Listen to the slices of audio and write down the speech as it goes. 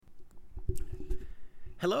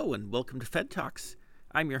Hello and welcome to Fed Talks.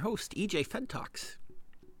 I'm your host, EJ Fed Talks.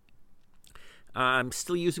 I'm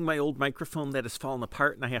still using my old microphone that has fallen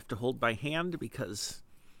apart and I have to hold by hand because,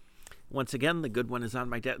 once again, the good one is on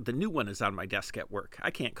my the new one is on my desk at work.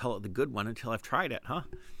 I can't call it the good one until I've tried it, huh?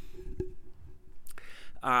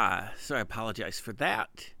 So I apologize for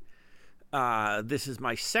that. This is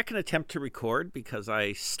my second attempt to record because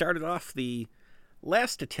I started off the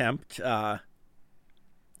last attempt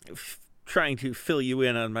trying to fill you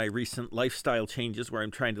in on my recent lifestyle changes where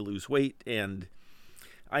I'm trying to lose weight, and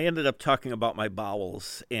I ended up talking about my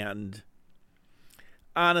bowels, and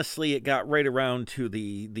honestly it got right around to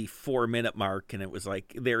the 4-minute mark, and it was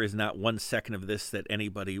like there is not 1 second of this that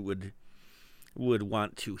anybody would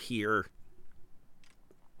want to hear.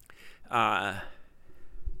 I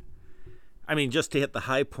mean, just to hit the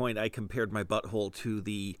high point, I compared my butthole to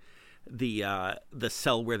the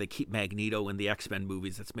cell where they keep Magneto in the X-Men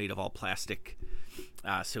movies that's made of all plastic,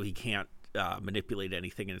 so he can't manipulate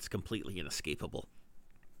anything, and it's completely inescapable.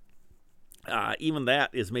 Even that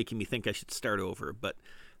is making me think I should start over, but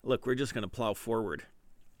look, we're just going to plow forward.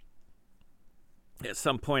 At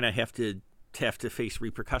some point, I have to face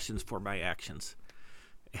repercussions for my actions,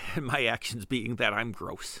 and my actions being that I'm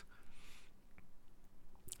gross.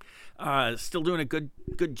 Still doing a good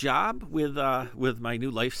job with my new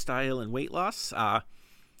lifestyle and weight loss.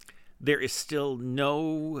 There is still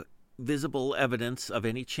no visible evidence of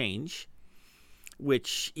any change,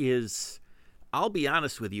 which is, I'll be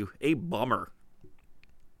honest with you, a bummer.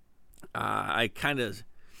 I know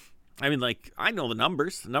the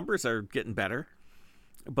numbers. The numbers are getting better,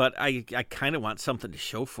 but I kind of want something to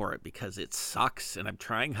show for it because it sucks, and I'm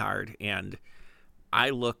trying hard, and I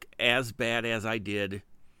look as bad as I did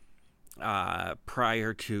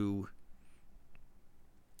prior to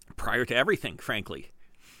everything, frankly.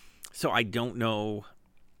 So I don't know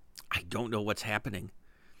what's happening.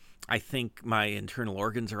 I think my internal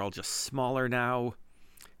organs are all just smaller now.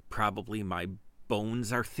 Probably my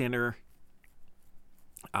bones are thinner.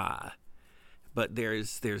 But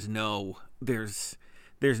there's no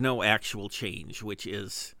actual change, which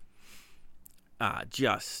is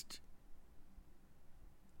just,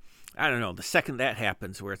 I don't know, the second that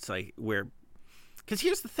happens where it's like, because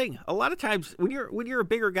here's the thing, a lot of times when you're a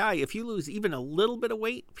bigger guy, if you lose even a little bit of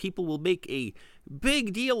weight, people will make a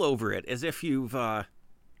big deal over it as if you've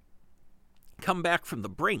come back from the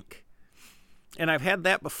brink. And I've had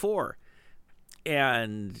that before.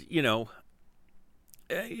 And,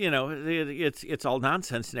 it's all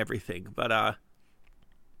nonsense and everything, but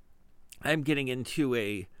I'm getting into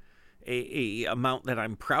a amount that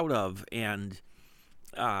I'm proud of, and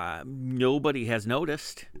nobody has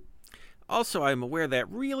noticed. Also, I'm aware that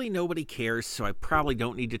really nobody cares, so I probably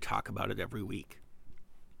don't need to talk about it every week.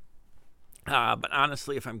 But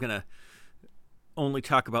honestly, if I'm going to only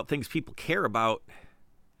talk about things people care about,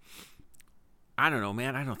 I don't know,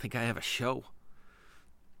 man. I don't think I have a show.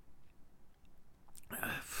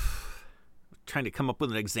 Trying to come up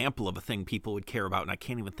with an example of a thing people would care about, and I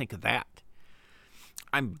can't even think of that.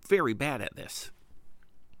 I'm very bad at this.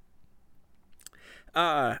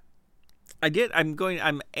 I'm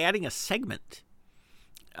adding a segment,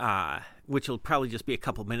 which will probably just be a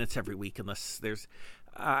couple minutes every week, unless there's,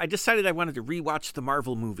 I decided I wanted to rewatch the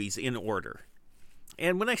Marvel movies in order.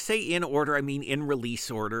 And when I say in order, I mean in release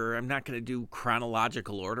order. I'm not going to do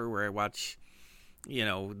chronological order where I watch,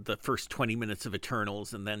 the first 20 minutes of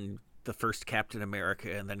Eternals and then the first Captain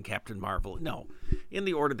America and then Captain Marvel. No, in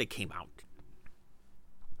the order they came out.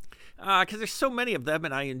 Because there's so many of them,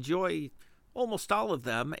 and I enjoy almost all of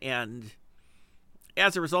them, and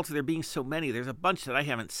as a result of there being so many, there's a bunch that I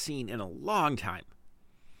haven't seen in a long time.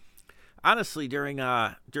 Honestly, during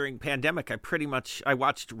pandemic, I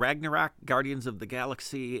watched Ragnarok, Guardians of the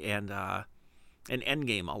Galaxy, and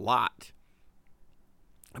Endgame a lot.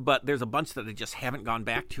 But there's a bunch that I just haven't gone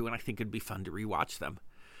back to, and I think it'd be fun to rewatch them.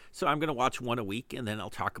 So I'm going to watch one a week, and then I'll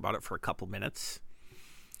talk about it for a couple minutes.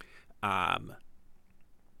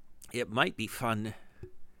 It might be fun,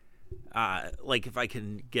 like if I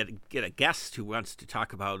can get a guest who wants to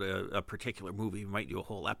talk about a particular movie, we might do a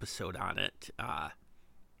whole episode on it.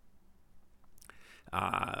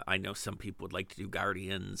 I know some people would like to do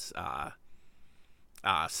Guardians.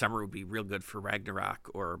 Summer would be real good for Ragnarok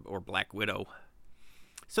or Black Widow.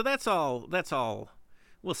 So that's all.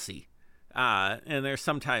 We'll see. And there's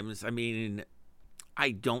sometimes,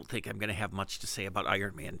 I don't think I'm going to have much to say about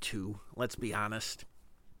Iron Man 2. Let's be honest.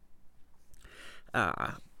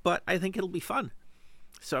 But I think it'll be fun.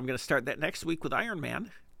 So I'm going to start that next week with Iron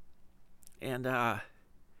Man. And I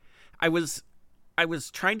was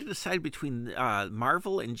trying to decide between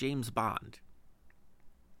Marvel and James Bond.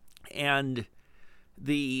 And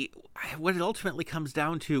what it ultimately comes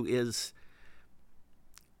down to is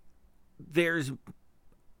there's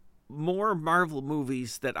more Marvel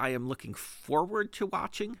movies that I am looking forward to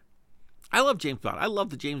watching. I love James Bond. I love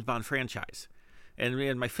the James Bond franchise.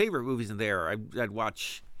 And my favorite movies in there, I'd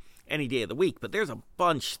watch any day of the week. But there's a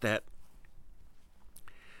bunch that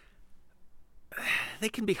they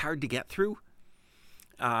can be hard to get through.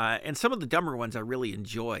 And some of the dumber ones I really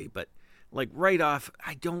enjoy. But like right off,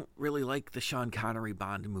 I don't really like the Sean Connery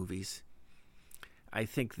Bond movies. I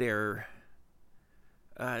think they're...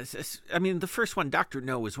 the first one, Dr.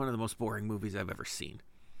 No, is one of the most boring movies I've ever seen.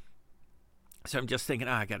 So I'm just thinking,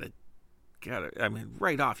 I gotta.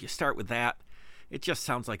 Right off, you start with that. It just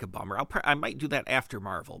sounds like a bummer. I might do that after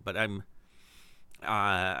Marvel, but I'm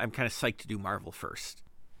kind of psyched to do Marvel first.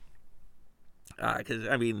 Because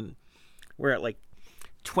we're at like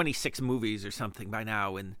 26 movies or something by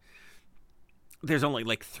now, and there's only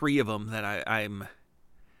like 3 of them that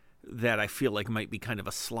I feel like might be kind of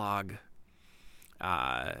a slog.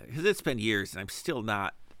 Because it's been years and I'm still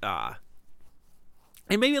not. And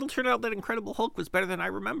maybe it'll turn out that Incredible Hulk was better than I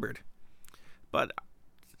remembered. But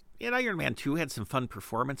Iron Man 2 had some fun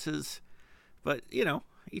performances. But,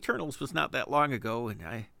 Eternals was not that long ago,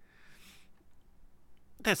 and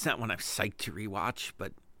that's not one I'm psyched to rewatch.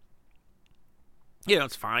 But,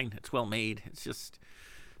 it's fine. It's well made. It's just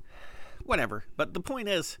whatever. But the point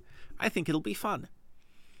is, I think it'll be fun.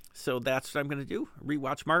 So that's what I'm going to do.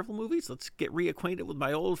 Rewatch Marvel movies. Let's get reacquainted with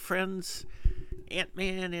my old friends,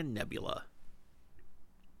 Ant-Man and Nebula,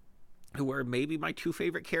 who are maybe my 2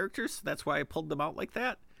 favorite characters. That's why I pulled them out like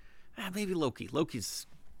that. Maybe Loki. Loki's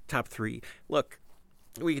top 3. Look,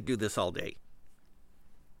 we could do this all day.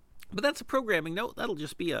 But that's a programming note. That'll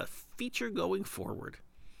just be a feature going forward.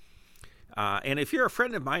 And if you're a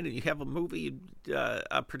friend of mine and you have a movie,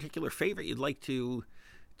 a particular favorite you'd like to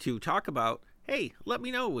talk about, hey, let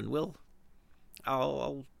me know, and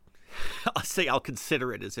I'll say I'll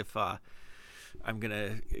consider it, as if I'm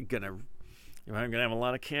gonna have a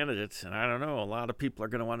lot of candidates, and I don't know, a lot of people are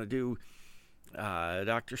gonna want to do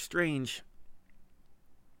Doctor Strange.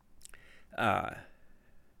 So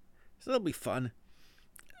that'll be fun.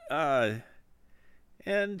 And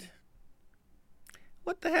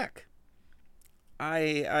what the heck?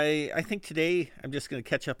 I think today I'm just gonna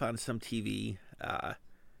catch up on some TV.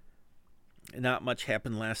 Not much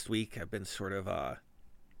happened last week. I've been sort of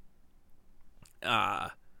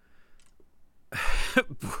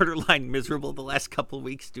borderline miserable the last couple of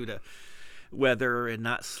weeks due to weather and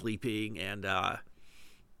not sleeping and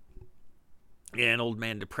old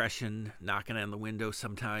man depression knocking on the window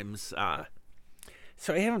sometimes. So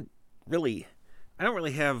I don't really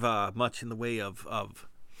have much in the way of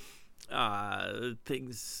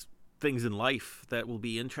things in life that will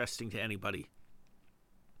be interesting to anybody.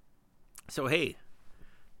 So, hey,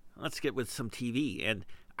 let's get with some TV. And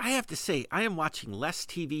I have to say, I am watching less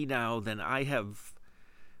TV now than I have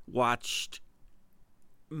watched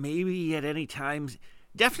maybe at any time.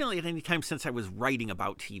 Definitely at any time since I was writing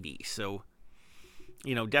about TV. So,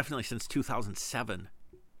 definitely since 2007.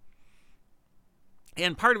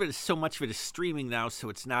 And part of it is so much of it is streaming now, so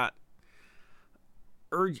it's not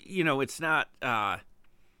it's not...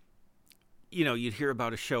 you'd hear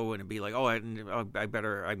about a show and it'd be like, I'm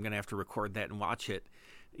going to have to record that and watch it.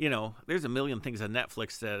 There's a million things on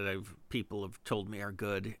Netflix that people have told me are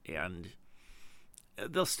good, and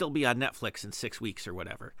they'll still be on Netflix in 6 weeks or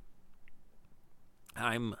whatever.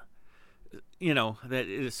 That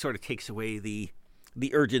it sort of takes away the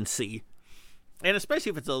urgency. And especially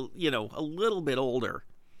if it's a little bit older,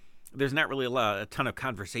 there's not really a ton of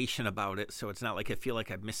conversation about it. So it's not like I feel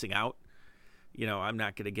like I'm missing out. I'm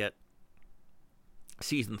not going to get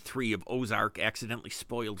season 3 of Ozark accidentally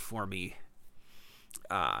spoiled for me.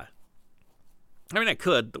 I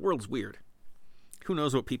could. The world's weird. Who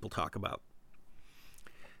knows what people talk about?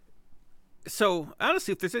 So,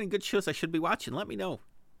 honestly, if there's any good shows I should be watching, let me know.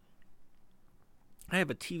 I have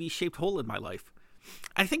a TV-shaped hole in my life.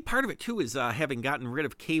 I think part of it, too, is having gotten rid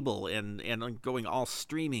of cable and going all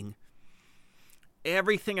streaming.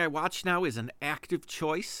 Everything I watch now is an active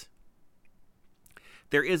choice.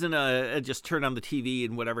 There isn't a just turn on the TV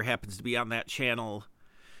and whatever happens to be on that channel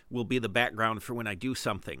will be the background for when I do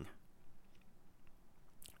something.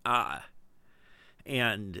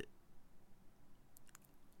 And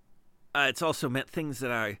it's also meant things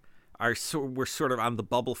that were sort of on the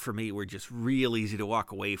bubble for me were just real easy to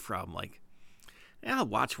walk away from. Like, I'll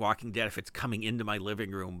watch Walking Dead if it's coming into my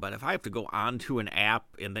living room, but if I have to go onto an app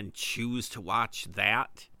and then choose to watch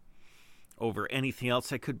that over anything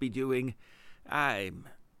else I could be doing, I'm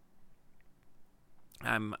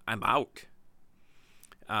out.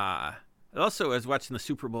 Also, I was watching the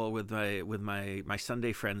Super Bowl with my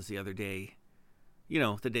Sunday friends the other day.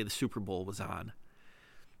 The day the Super Bowl was on,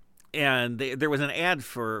 and there was an ad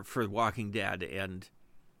for Walking Dead, and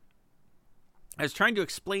I was trying to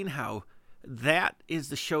explain how that is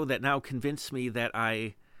the show that now convinced me that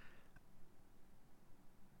I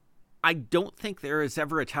don't think there is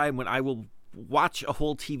ever a time when I will watch a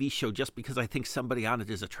whole TV show just because I think somebody on it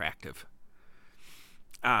is attractive.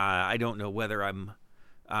 I don't know whether I'm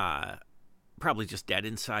probably just dead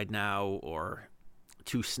inside now or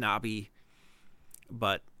too snobby,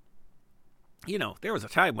 but there was a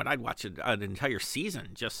time when I'd watch an entire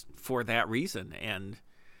season just for that reason, and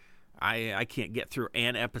I can't get through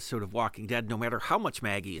an episode of Walking Dead no matter how much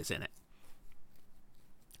Maggie is in it.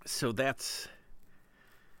 So that's,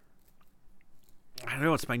 I don't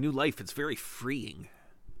know, it's my new life. It's very freeing.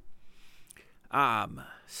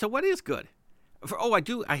 So what is good?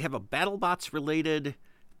 I have a BattleBots related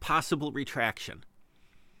possible retraction.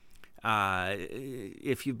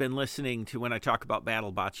 If you've been listening to when I talk about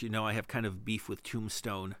BattleBots, I have kind of beef with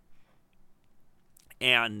Tombstone.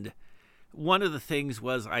 And one of the things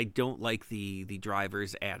was I don't like the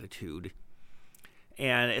driver's attitude.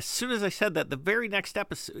 And as soon as I said that, the very next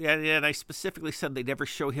episode, and I specifically said they never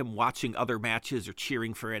show him watching other matches or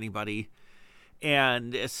cheering for anybody.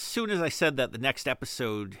 And as soon as I said that, the next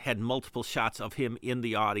episode had multiple shots of him in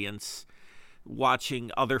the audience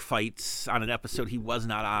watching other fights on an episode he was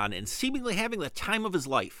not on and seemingly having the time of his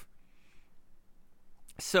life.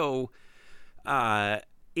 So it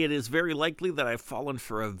is very likely that I've fallen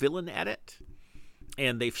for a villain edit,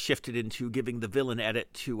 and they've shifted into giving the villain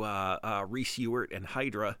edit to Reese Ewert and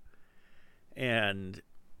Hydra. And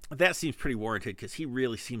that seems pretty warranted because he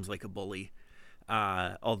really seems like a bully.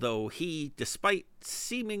 Although he, despite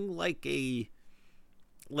seeming like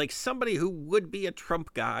somebody who would be a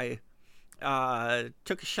Trump guy,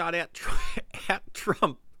 took a shot at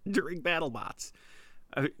Trump during BattleBots.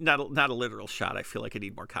 Not a literal shot. I feel like I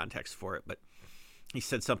need more context for it, but he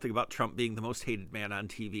said something about Trump being the most hated man on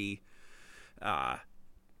TV.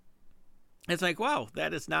 It's like, wow,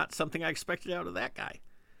 that is not something I expected out of that guy.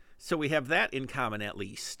 So we have that in common at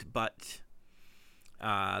least, but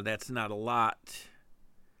that's not a lot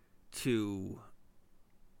to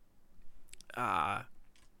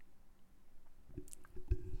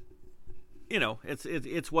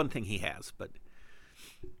it's one thing he has, but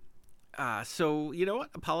so you know what?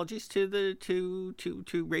 Apologies to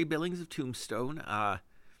Ray Billings of Tombstone.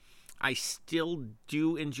 I still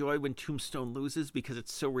do enjoy when Tombstone loses because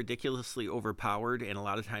it's so ridiculously overpowered, and a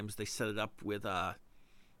lot of times they set it up with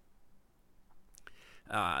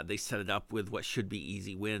what should be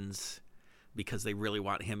easy wins because they really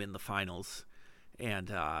want him in the finals.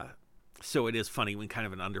 And so it is funny when kind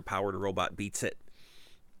of an underpowered robot beats it.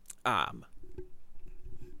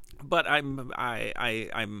 But I'm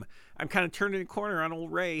kind of turning a corner on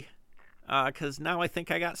old Ray because now I think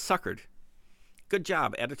I got suckered. Good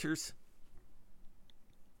job, editors.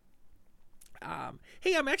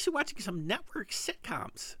 Hey, I'm actually watching some network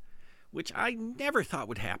sitcoms, which I never thought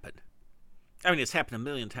would happen. I mean, it's happened a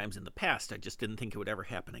million times in the past. I just didn't think it would ever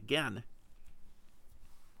happen again.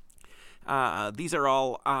 These are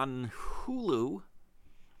all on Hulu,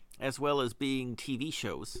 as well as being TV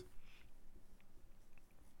shows.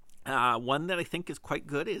 One that I think is quite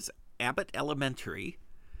good is Abbott Elementary,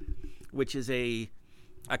 which is a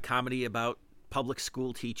comedy about public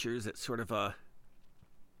school teachers. It's sort of I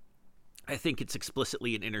think it's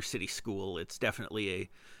explicitly an inner city school. It's definitely a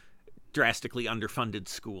drastically underfunded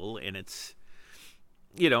school, and it's,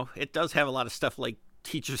 it does have a lot of stuff like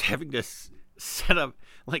teachers having to set up,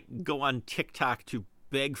 go on TikTok to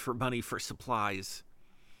beg for money for supplies,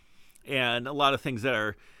 and a lot of things that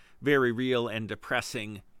are very real and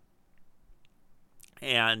depressing,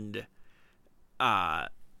 and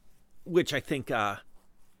which I think I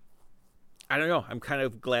don't know. I'm kind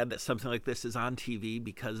of glad that something like this is on TV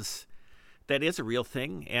because that is a real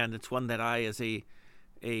thing, and it's one that I, as a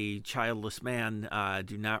childless man,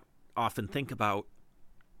 do not often think about.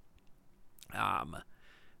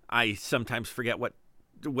 I sometimes forget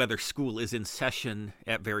whether school is in session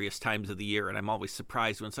at various times of the year, and I'm always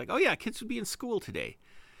surprised when it's like, oh yeah, kids would be in school today.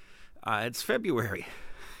 It's February.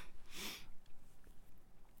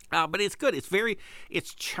 But it's good.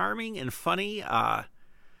 It's charming and funny.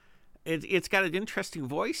 It's got an interesting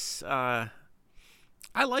voice. I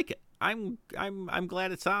like it. I'm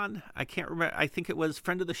glad it's on. I can't remember. I think it was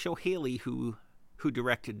friend of the show Haley who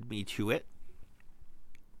directed me to it.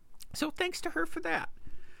 So thanks to her for that.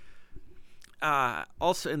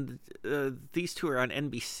 Also, and these two are on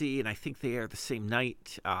NBC, and I think they air the same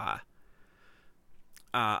night.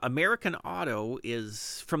 American Auto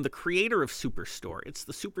is from the creator of Superstore. It's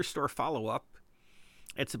the Superstore follow-up.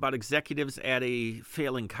 It's about executives at a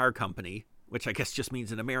failing car company, which I guess just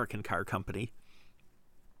means an American car company.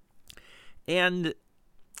 And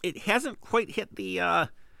it hasn't quite hit the...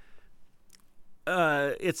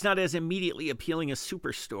 it's not as immediately appealing as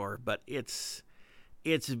Superstore, but it's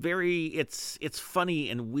funny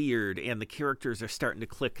and weird, and the characters are starting to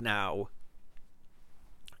click now.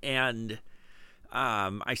 And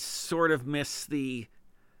I sort of miss the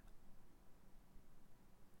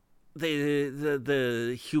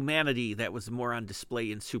humanity that was more on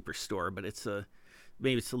display in Superstore, but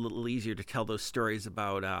maybe it's a little easier to tell those stories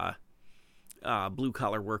about blue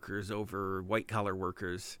collar workers over white collar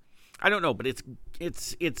workers. I don't know, but it's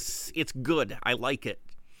good. I like it.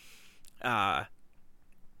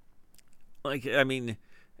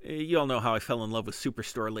 You all know how I fell in love with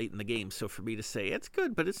Superstore late in the game, so for me to say it's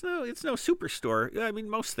good, but it's no Superstore. I mean,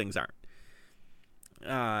 most things aren't.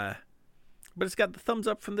 But it's got the thumbs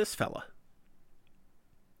up from this fella,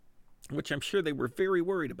 which I'm sure they were very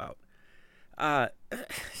worried about.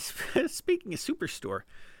 Speaking of Superstore,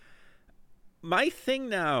 my thing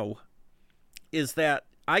now is that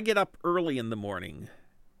I get up early in the morning,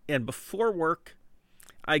 and before work,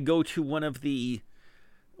 I go to one of the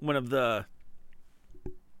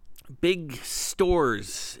big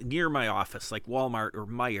stores near my office, like Walmart or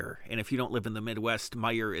Meijer. And if you don't live in the Midwest,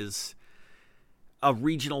 Meijer is a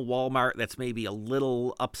regional Walmart that's maybe a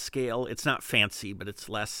little upscale. It's not fancy, but it's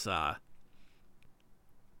less,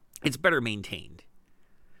 it's better maintained.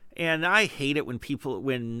 And I hate it when people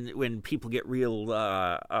get real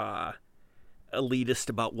elitist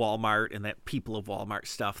about Walmart and that people of Walmart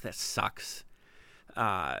stuff. That sucks.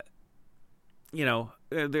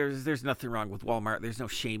 There's nothing wrong with Walmart. There's no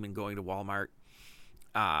shame in going to Walmart.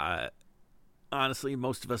 Honestly,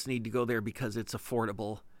 most of us need to go there because it's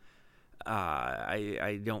affordable.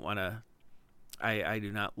 I don't want to. I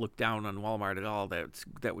do not look down on Walmart at all.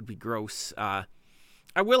 That would be gross. I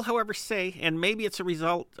will, however, say, and maybe it's a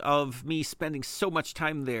result of me spending so much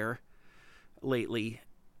time there lately,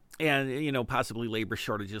 and possibly labor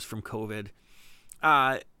shortages from COVID.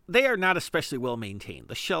 They are not especially well maintained.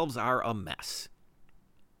 The shelves are a mess.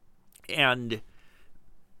 And,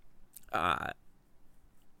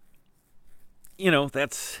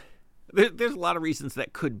 there's a lot of reasons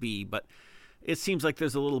that could be, but it seems like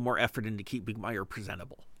there's a little more effort into keeping Meijer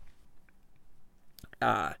presentable.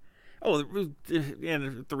 And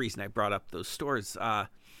the reason I brought up those stores, I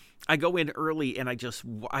go in early and I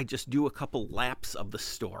just do a couple laps of the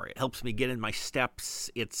store. It helps me get in my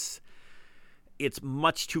steps. It's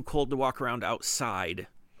much too cold to walk around outside.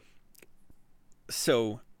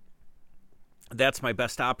 So that's my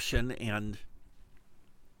best option, and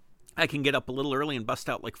I can get up a little early and bust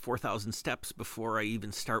out like 4,000 steps before I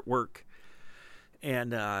even start work.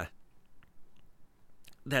 And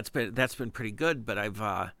that's been pretty good, but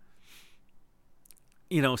I've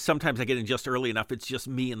sometimes I get in just early enough. It's just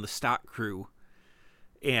me and the stock crew.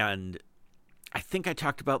 And I think I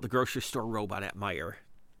talked about the grocery store robot at Meijer.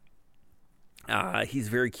 He's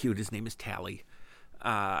very cute. His name is Tally.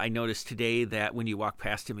 I noticed today that when you walk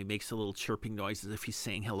past him, he makes a little chirping noise as if he's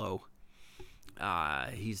saying hello.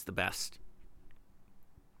 He's the best.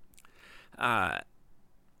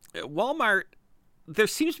 Walmart, there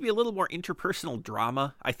seems to be a little more interpersonal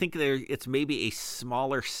drama. I think it's maybe a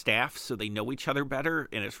smaller staff, so they know each other better,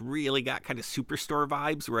 and it's really got kind of Superstore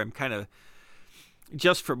vibes, where I'm kind of,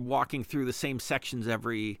 just from walking through the same sections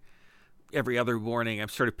every other morning, I'm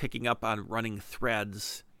sort of picking up on running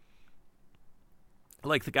threads.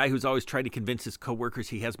 Like the guy who's always trying to convince his coworkers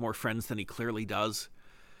he has more friends than he clearly does.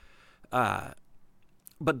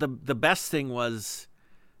 But the best thing was,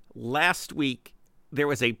 last week there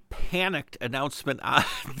was a panicked announcement on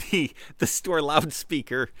the store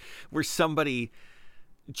loudspeaker where somebody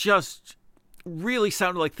just really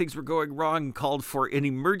sounded like things were going wrong and called for an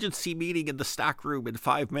emergency meeting in the stock room in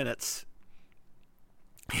 5 minutes.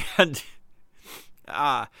 And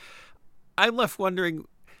I'm left wondering,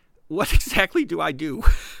 what exactly do I do?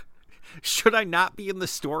 Should I not be in the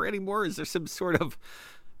store anymore? Is there some sort of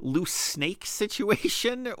loose snake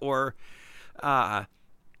situation? Or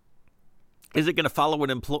is it going to follow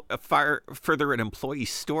further an employee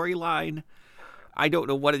storyline? I don't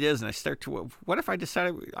know what it is. And I start to, what if I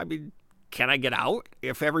decide, can I get out?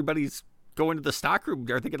 If everybody's going to the stockroom,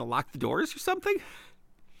 are they going to lock the doors or something?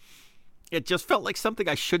 It just felt like something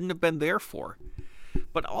I shouldn't have been there for.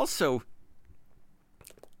 But also,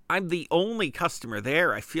 I'm the only customer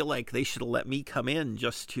there. I feel like they should have let me come in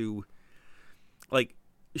should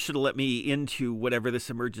have let me into whatever this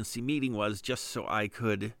emergency meeting was, just so I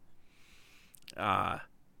could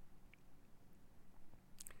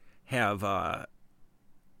have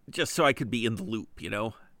just so I could be in the loop,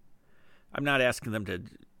 I'm not asking them to.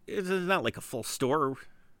 It's not like a full store.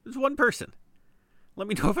 It's one person. Let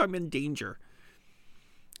me know if I'm in danger.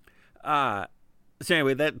 So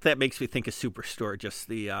anyway, that makes me think of Superstore. Just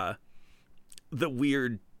the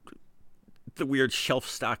weird shelf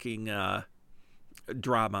stocking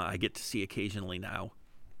drama I get to see occasionally now.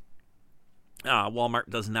 Walmart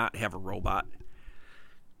does not have a robot.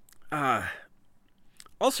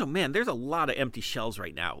 Also, man, there's a lot of empty shelves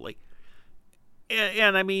right now.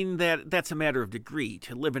 And I mean that's a matter of degree.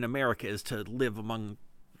 To live in America is to live among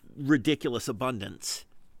ridiculous abundance.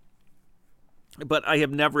 But I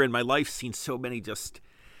have never in my life seen so many just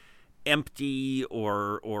empty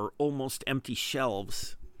or almost empty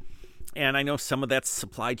shelves. And I know some of that's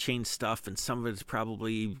supply chain stuff, and some of it's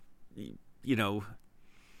probably,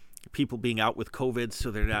 people being out with COVID,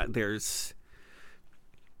 so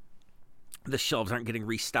the shelves aren't getting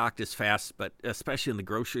restocked as fast. But especially in the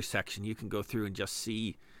grocery section, you can go through and just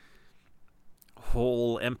see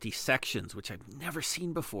whole empty sections, which I've never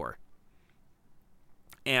seen before.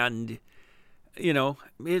 And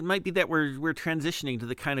it might be that we're transitioning to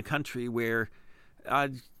the kind of country where,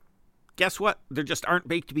 guess what? There just aren't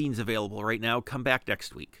baked beans available right now. Come back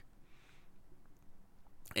next week.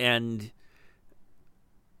 And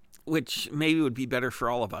which maybe would be better for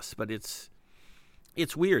all of us, but it's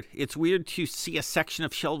weird. It's weird to see a section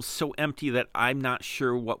of shelves so empty that I'm not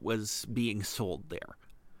sure what was being sold there.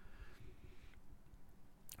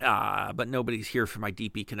 But nobody's here for my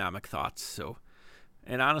deep economic thoughts, so.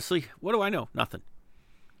 And honestly, what do I know? Nothing.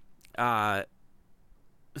 To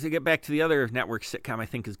get back to the other network sitcom I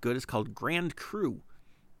think is good, it's called Grand Crew.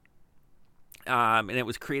 And it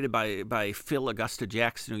was created by Phil Augusta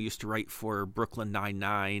Jackson, who used to write for Brooklyn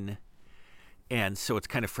Nine-Nine. And so it's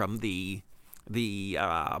kind of from the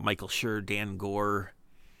Michael Schur, Dan Gore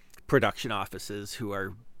production offices, who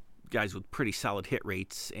are guys with pretty solid hit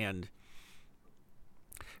rates. And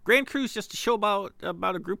Grand Crew is just a show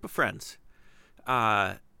about a group of friends.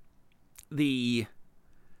 The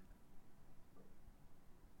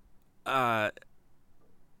way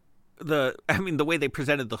they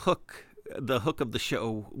presented the hook of the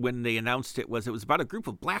show when they announced it was about a group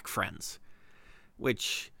of black friends,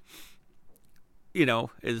 which,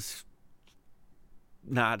 is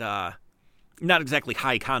not exactly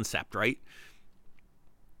high concept, right?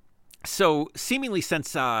 So seemingly,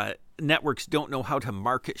 since networks don't know how to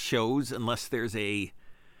market shows unless they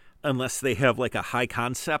have like a high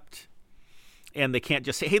concept, and they can't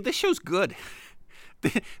just say, hey, this show's good.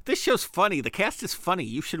 This show's funny. The cast is funny.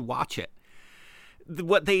 You should watch it.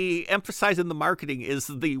 What they emphasize in the marketing is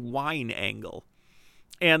the wine angle.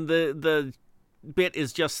 And the bit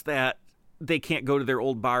is just that they can't go to their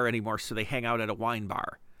old bar anymore, so they hang out at a wine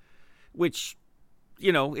bar, which,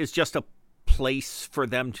 is just a place for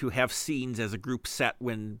them to have scenes as a group set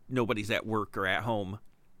when nobody's at work or at home.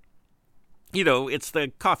 It's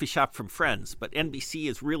the coffee shop from Friends, but NBC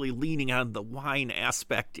is really leaning on the wine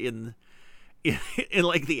aspect in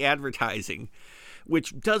like the advertising,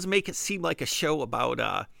 which does make it seem like a show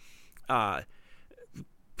about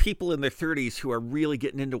people in their 30s who are really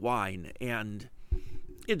getting into wine, and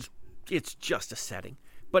it's just a setting,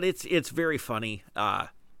 but it's very funny.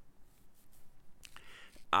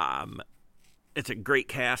 It's a great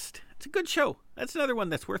cast. It's a good show. That's another one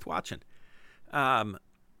that's worth watching.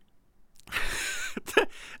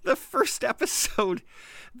 The first episode,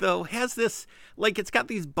 though, has this, it's got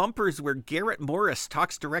these bumpers where Garrett Morris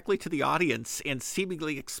talks directly to the audience and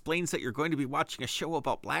seemingly explains that you're going to be watching a show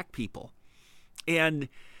about black people. And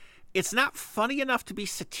it's not funny enough to be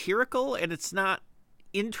satirical, and it's not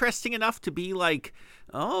interesting enough to be like,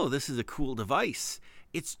 oh, this is a cool device.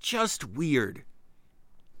 It's just weird.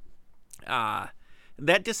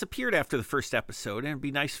 That disappeared after the first episode, and it'd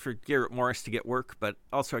be nice for Garrett Morris to get work, but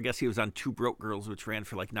also I guess he was on Two Broke Girls, which ran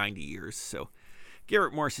for 90 years, so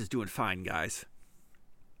Garrett Morris is doing fine, guys.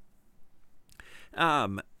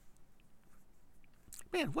 Man,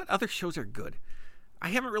 what other shows are good? I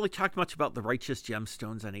haven't really talked much about The Righteous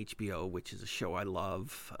Gemstones on HBO, which is a show I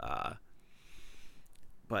love,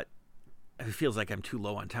 but it feels like I'm too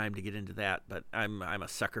low on time to get into that, but I'm a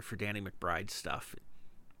sucker for Danny McBride stuff.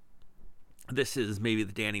 This is maybe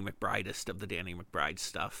the Danny McBrideest of the Danny McBride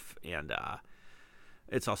stuff, and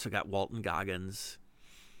it's also got Walton Goggins.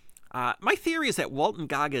 My theory is that Walton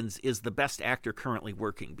Goggins is the best actor currently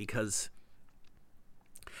working, because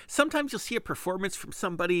sometimes you'll see a performance from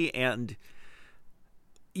somebody and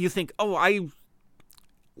you think, oh,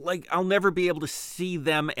 I'll never be able to see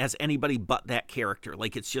them as anybody but that character.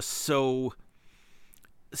 It's just so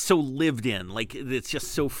so lived in, like it's just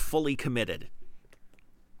so fully committed.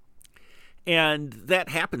 And that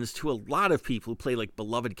happens to a lot of people who play like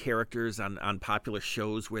beloved characters on popular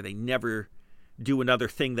shows where they never do another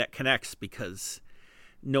thing that connects because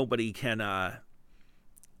nobody can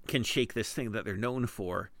shake this thing that they're known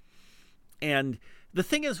for. And the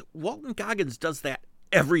thing is, Walton Goggins does that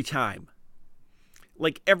every time.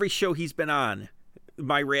 Like every show he's been on,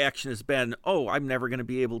 my reaction has been, oh, I'm never going to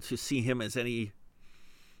be able to see him as anything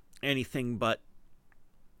but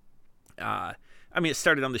I mean, it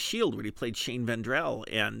started on The Shield where he played Shane Vendrell,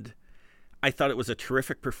 and I thought it was a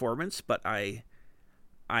terrific performance, but that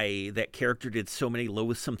character did so many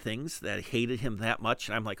loathsome things that I hated him that much,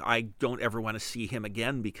 and I'm like, I don't ever want to see him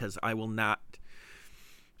again because I'm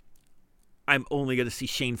only going to see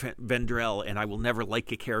Shane Vendrell, and I will never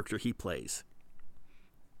like a character he plays.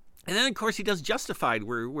 And then, of course, he does Justified,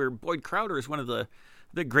 where Boyd Crowder is one of the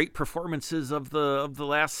great performances of the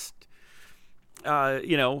last,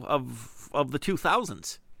 of the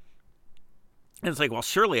 2000s. And it's like, well,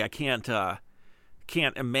 surely I can't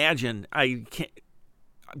imagine. I'm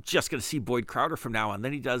just going to see Boyd Crowder from now on.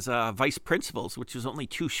 Then he does Vice Principals, which was only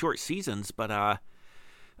 2 short seasons, but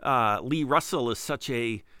Lee Russell is such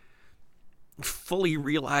a fully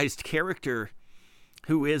realized character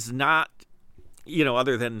who is not,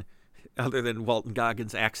 other than Walton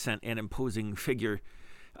Goggins' accent and imposing figure,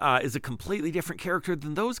 is a completely different character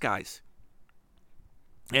than those guys.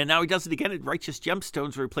 And now he does it again in Righteous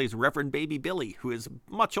Gemstones, where he plays Reverend Baby Billy, who is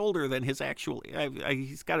much older than his actual.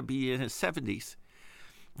 He's got to be in his 70s.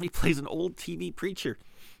 He plays an old TV preacher,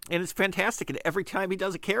 and it's fantastic. And every time he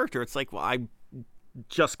does a character, it's like, well, I'm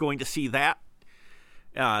just going to see that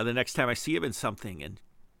the next time I see him in something. And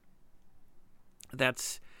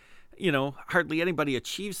that's, hardly anybody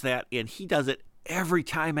achieves that, and he does it every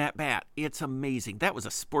time at bat. It's amazing. That was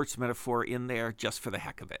a sports metaphor in there just for the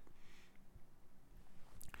heck of it.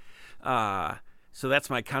 So that's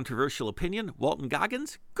my controversial opinion. Walton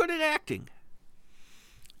Goggins, good at acting.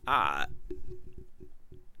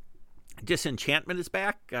 Disenchantment is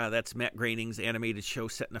back. That's Matt Groening's animated show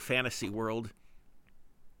set in a fantasy world.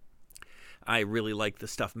 I really like the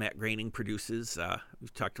stuff Matt Groening produces.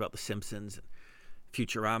 We've talked about The Simpsons,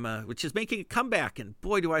 Futurama, which is making a comeback, and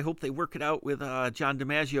boy, do I hope they work it out with John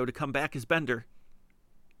DiMaggio to come back as Bender.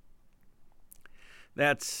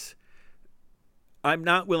 I'm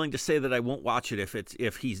not willing to say that I won't watch it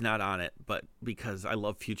if he's not on it, but because I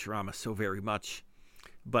love Futurama so very much.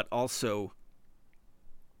 But also,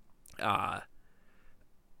 John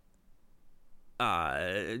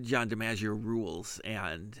DiMaggio rules,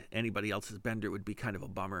 and anybody else's Bender would be kind of a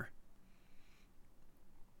bummer.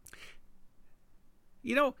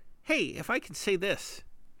 Hey, if I can say this,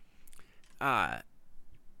 The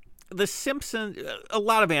Simpsons, a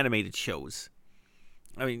lot of animated shows.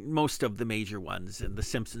 I mean, most of the major ones, and The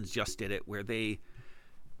Simpsons just did it, where they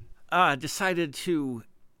decided to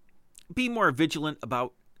be more vigilant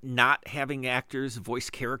about not having actors voice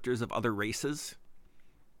characters of other races.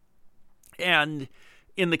 And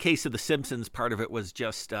in the case of The Simpsons, part of it was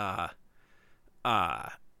just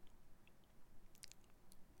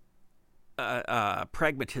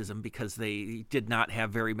pragmatism, because they did not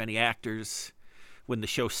have very many actors when the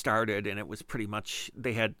show started, and it was pretty much,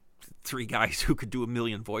 they had 3 guys who could do a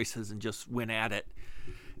million voices and just went at it.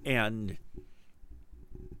 And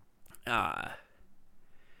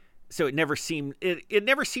so it never seemed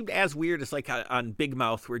as weird as like on Big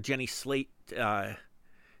Mouth, where Jenny Slate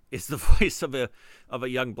is the voice of a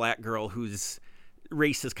young black girl whose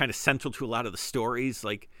race is kind of central to a lot of the stories.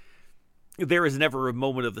 Like, there is never a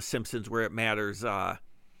moment of The Simpsons where it matters,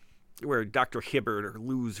 where Dr. Hibbert or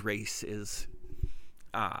Lou's race is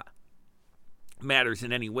matters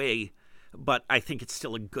in any way. But I think it's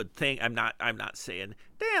still a good thing. I'm not saying,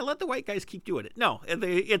 let the white guys keep doing it. No,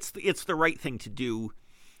 it's the right thing to do.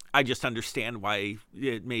 I just understand why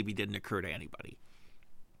it maybe didn't occur to anybody.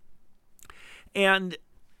 And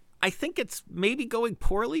I think it's maybe going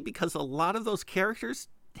poorly because a lot of those characters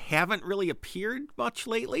haven't really appeared much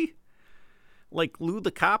lately. Like Lou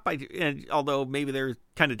the cop, and although maybe they're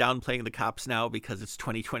kind of downplaying the cops now because it's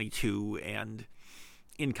 2022 and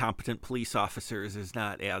incompetent police officers is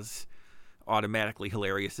not as automatically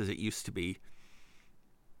hilarious as it used to be.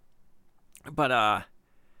 But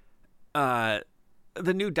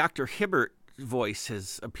the new Dr. Hibbert voice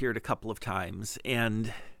has appeared a couple of times,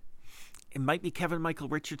 and it might be Kevin Michael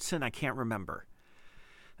Richardson. I can't remember.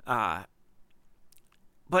 But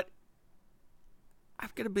I'm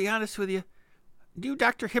going to be honest with you. New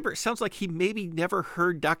Dr. Hibbert sounds like he maybe never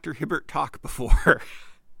heard Dr. Hibbert talk before.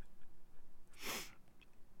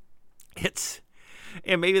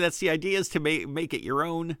 And maybe that's the idea, is to make it your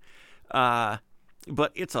own.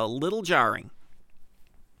 But it's a little jarring.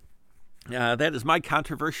 That is my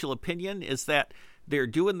controversial opinion, is that they're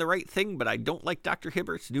doing the right thing, but I don't like Dr.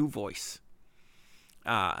 Hibbert's new voice.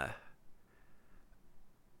 Yeah,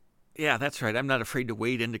 that's right. I'm not afraid to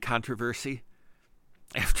wade into controversy.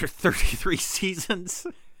 After 33 seasons,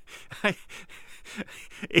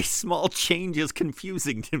 a small change is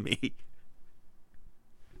confusing to me.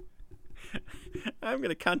 I'm going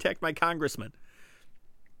to contact my congressman.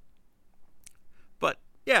 But,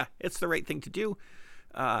 yeah, it's the right thing to do.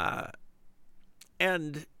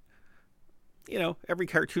 And, you know, every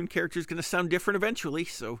cartoon character is going to sound different eventually,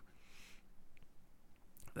 so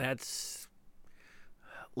that's...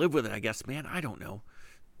 live with it, I guess, man. I don't know.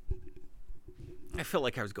 I felt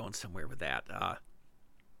like I was going somewhere with that.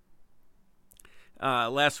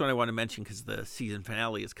 Last one I want to mention, because the season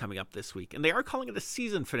finale is coming up this week. And they are calling it a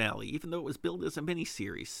season finale, even though it was billed as a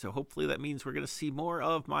miniseries. So hopefully that means we're going to see more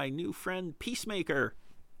of my new friend Peacemaker.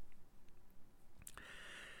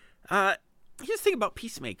 Here's the thing about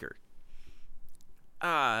Peacemaker.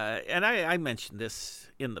 And I mentioned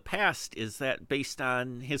this in the past, is that based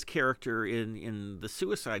on his character in the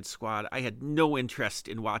Suicide Squad, I had no interest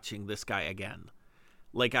in watching this guy again.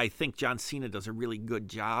 Like, I think John Cena does a really good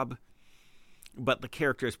job, but the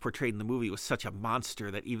character as portrayed in the movie was such a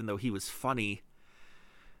monster that even though he was funny,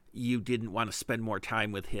 you didn't want to spend more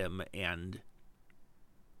time with him. And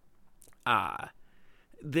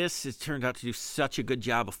this has turned out to do such a good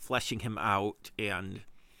job of fleshing him out and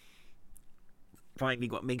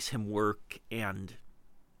finding what makes him work. And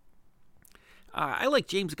I like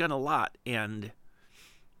James Gunn a lot. And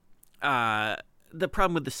the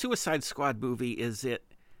problem with the Suicide Squad movie is it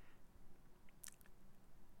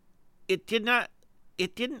didn't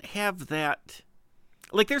have that,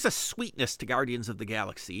 like, there's a sweetness to Guardians of the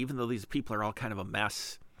Galaxy, even though these people are all kind of a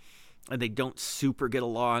mess and they don't super get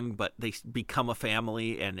along, but they become a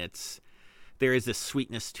family, and there is this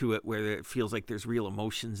sweetness to it where it feels like there's real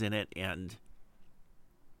emotions in it. And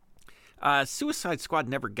Suicide Squad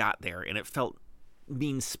never got there, and it felt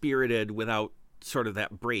mean-spirited without sort of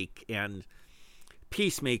that break, and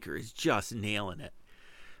Peacemaker is just nailing it.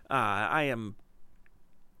 I am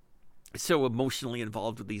so emotionally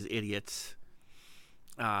involved with these idiots.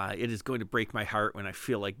 It is going to break my heart when I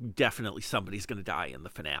feel like definitely somebody's going to die in the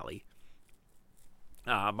finale.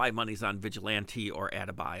 My money's on Vigilante or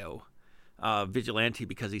Adebayo. Vigilante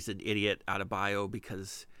because he's an idiot, Adebayo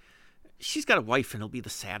because she's got a wife and it'll be the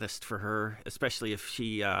saddest for her, especially if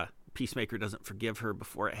Peacemaker doesn't forgive her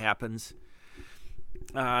before it happens.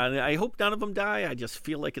 I hope none of them die. I just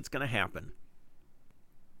feel like it's going to happen.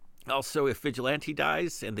 Also, if Vigilante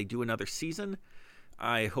dies and they do another season,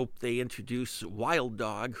 I hope they introduce Wild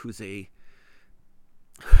Dog, who's a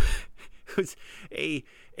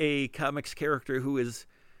comics character who is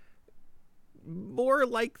more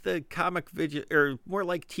like the more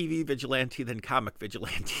like TV Vigilante than comic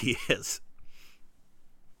Vigilante is.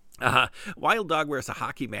 Wild Dog wears a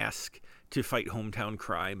hockey mask to fight hometown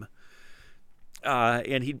crime,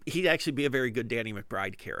 and he'd actually be a very good Danny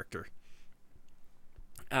McBride character.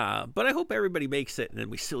 But I hope everybody makes it, and then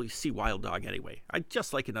we still see Wild Dog anyway. I'd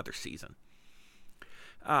just like another season.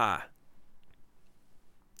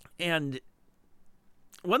 And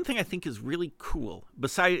one thing I think is really cool,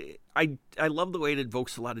 I love the way it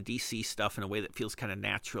invokes a lot of DC stuff in a way that feels kind of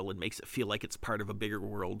natural and makes it feel like it's part of a bigger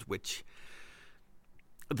world, which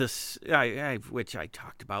I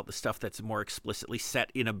talked about, the stuff that's more explicitly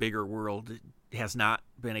set in a bigger world has not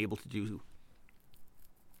been able to do.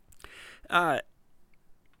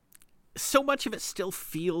 So much of it still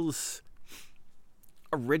feels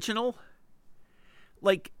original.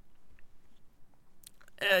 Like,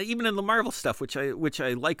 even in the Marvel stuff, which I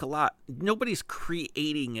like a lot, nobody's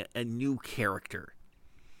creating a new character.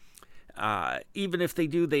 Even if they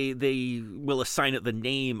do, they will assign it the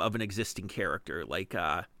name of an existing character. Like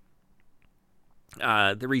the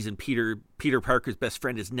reason Peter Parker's best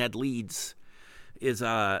friend is Ned Leeds is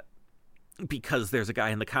because there's a guy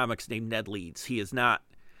in the comics named Ned Leeds. He is not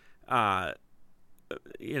a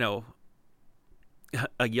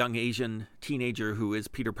young Asian teenager who is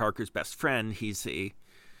Peter Parker's best friend. He's a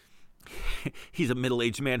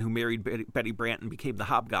middle-aged man who married Betty Brant and became the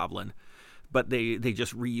Hobgoblin, but they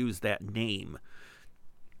just reused that name.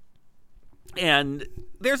 And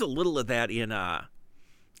there's a little of that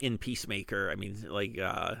in Peacemaker. I mean, like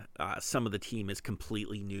some of the team is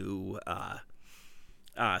completely new.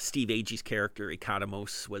 Steve Agee's character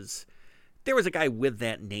Economos there was a guy with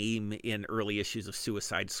that name in early issues of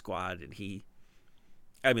Suicide Squad, and he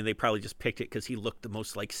I mean, they probably just picked it because he looked the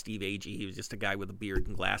most like Steve Agee. He was just a guy with a beard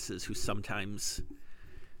and glasses who sometimes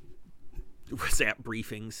was at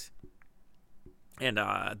briefings. And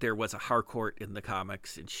there was a Harcourt in the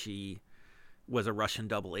comics, and she was a Russian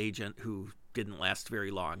double agent who didn't last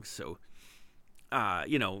very long. So,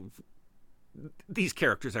 these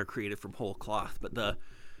characters are created from whole cloth. But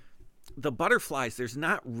the butterflies, there's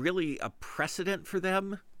not really a precedent for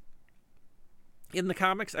them in the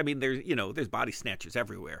comics. I mean, there's body snatchers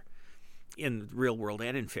everywhere in real world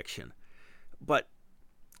and in fiction, but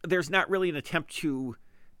there's not really an attempt to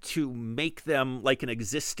make them like an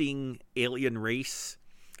existing alien race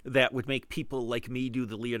that would make people like me do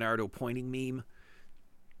the Leonardo pointing meme.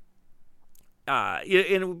 And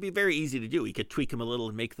it would be very easy to do. He could tweak them a little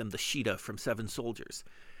and make them the Sheeta from Seven Soldiers,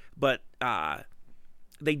 but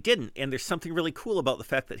they didn't. And there's something really cool about the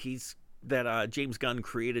fact that James Gunn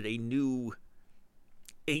created a new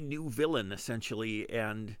villain, essentially,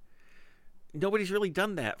 and nobody's really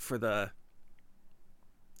done that for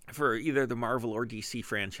either the Marvel or DC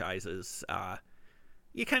franchises.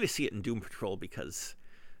 You kind of see it in Doom Patrol because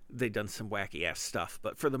they've done some wacky ass stuff,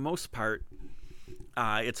 but for the most part,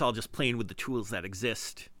 it's all just playing with the tools that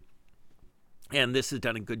exist. And this has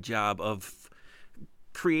done a good job of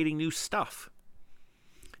creating new stuff.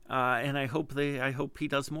 And I hope he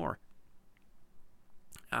does more.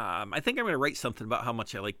 I think I'm going to write something about how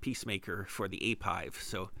much I like Peacemaker for the Ape Hive.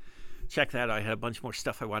 So check that out. I had a bunch more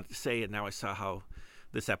stuff I wanted to say, and now I saw how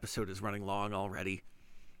this episode is running long already.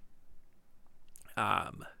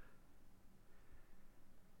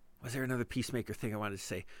 Was there another Peacemaker thing I wanted to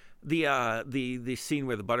say? The scene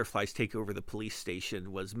where the butterflies take over the police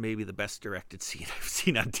station was maybe the best directed scene I've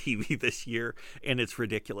seen on TV this year, and it's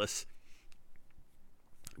ridiculous.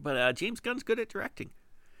 But James Gunn's good at directing.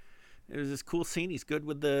 It was this cool scene. He's good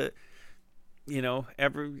with the,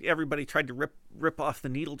 everybody tried to rip off the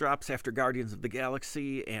needle drops after Guardians of the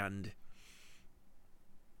Galaxy, and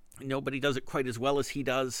nobody does it quite as well as he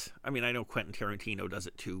does. I mean, I know Quentin Tarantino does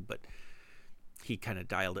it too, but he kind of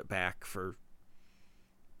dialed it back for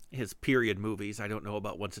his period movies. I don't know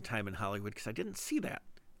about Once a Time in Hollywood because I didn't see that.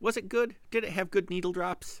 Was it good? Did it have good needle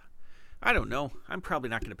drops? I don't know. I'm probably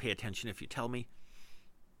not going to pay attention if you tell me.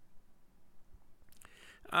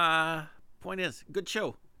 Point is, good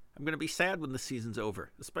show. I'm going to be sad when the season's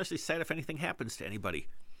over, especially sad if anything happens to anybody.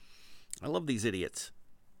 I love these idiots.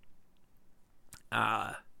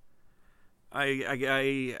 I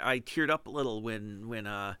teared up a little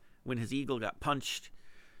when his eagle got punched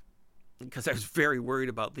because I was very worried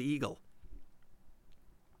about the eagle.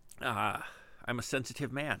 I'm a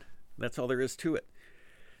sensitive man. That's all there is to it.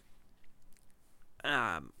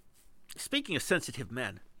 Speaking of sensitive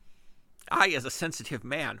men, I, as a sensitive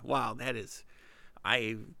man, wow,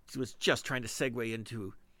 I was just trying to segue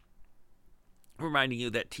into reminding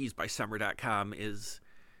you that teesbysummer.com is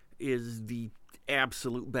the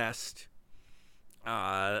absolute best.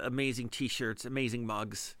 Amazing t-shirts, amazing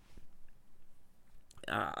mugs,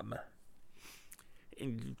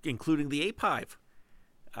 including the Ape Hive.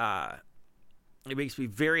 It makes me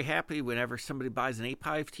very happy whenever somebody buys an Ape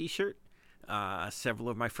Hive t-shirt. Several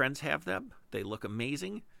of my friends have them. They look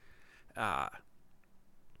amazing. I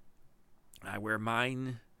wear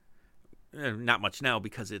mine, not much now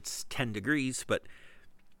because it's 10 degrees, but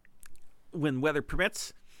when weather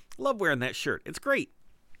permits, love wearing that shirt. It's great.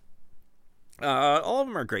 All of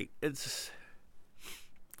them are great. It's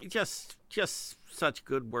just such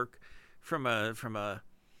good work from a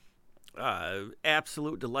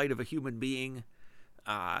absolute delight of a human being.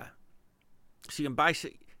 So you can buy.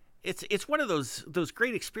 It's one of those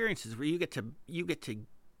great experiences where you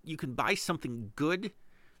can buy something good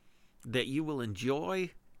that you will enjoy,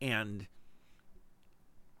 and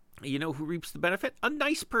you know who reaps the benefit? A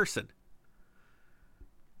nice person.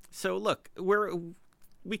 So look,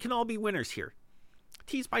 we can all be winners here.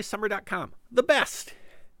 teesbysummer.com, the best.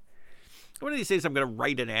 One of these days I'm going to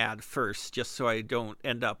write an ad first, just so I don't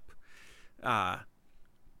end up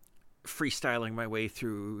freestyling my way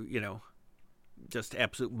through, just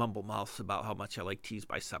absolute mumble mouths about how much I like Tees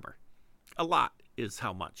by Summer. A lot is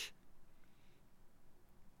how much.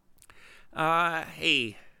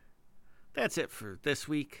 Hey, that's it for this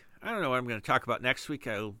week. I don't know what I'm going to talk about next week.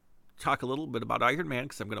 I'll talk a little bit about Iron Man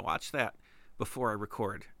because I'm going to watch that before I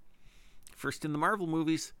record. First in the Marvel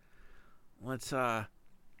movies. Let's get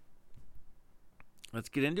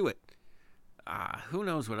into it. Who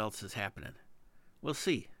knows what else is happening? We'll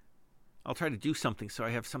see. I'll try to do something so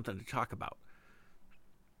I have something to talk about.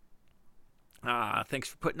 Thanks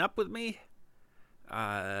for putting up with me.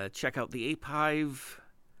 Check out the Ape Hive.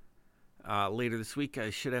 Later this week,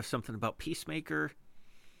 I should have something about Peacemaker.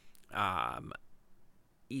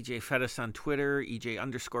 EJ Fettis on Twitter,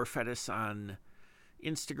 EJ_Fettis on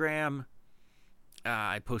Instagram.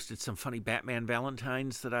 I posted some funny Batman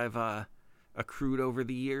Valentines that I've accrued over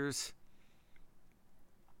the years.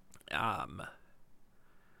 I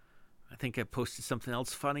think I posted something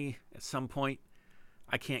else funny at some point.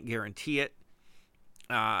 I can't guarantee it.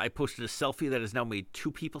 I posted a selfie that has now made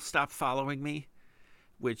 2 people stop following me,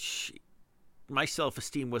 which my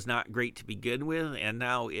self-esteem was not great to begin with, and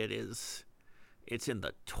now it's in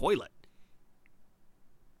the toilet.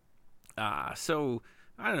 So,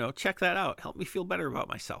 I don't know, check that out. Help me feel better about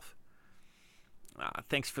myself.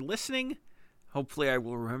 Thanks for listening. Hopefully I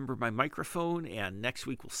will remember my microphone, and next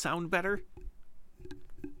week will sound better.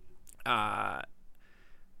 But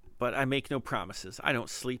I make no promises. I don't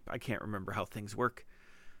sleep. I can't remember how things work.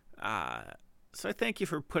 So I thank you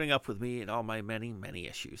for putting up with me and all my many, many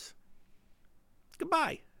issues.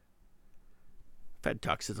 Goodbye. Fed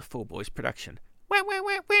Talks is a Full Boys production. Wah, wah,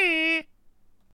 wah, wah.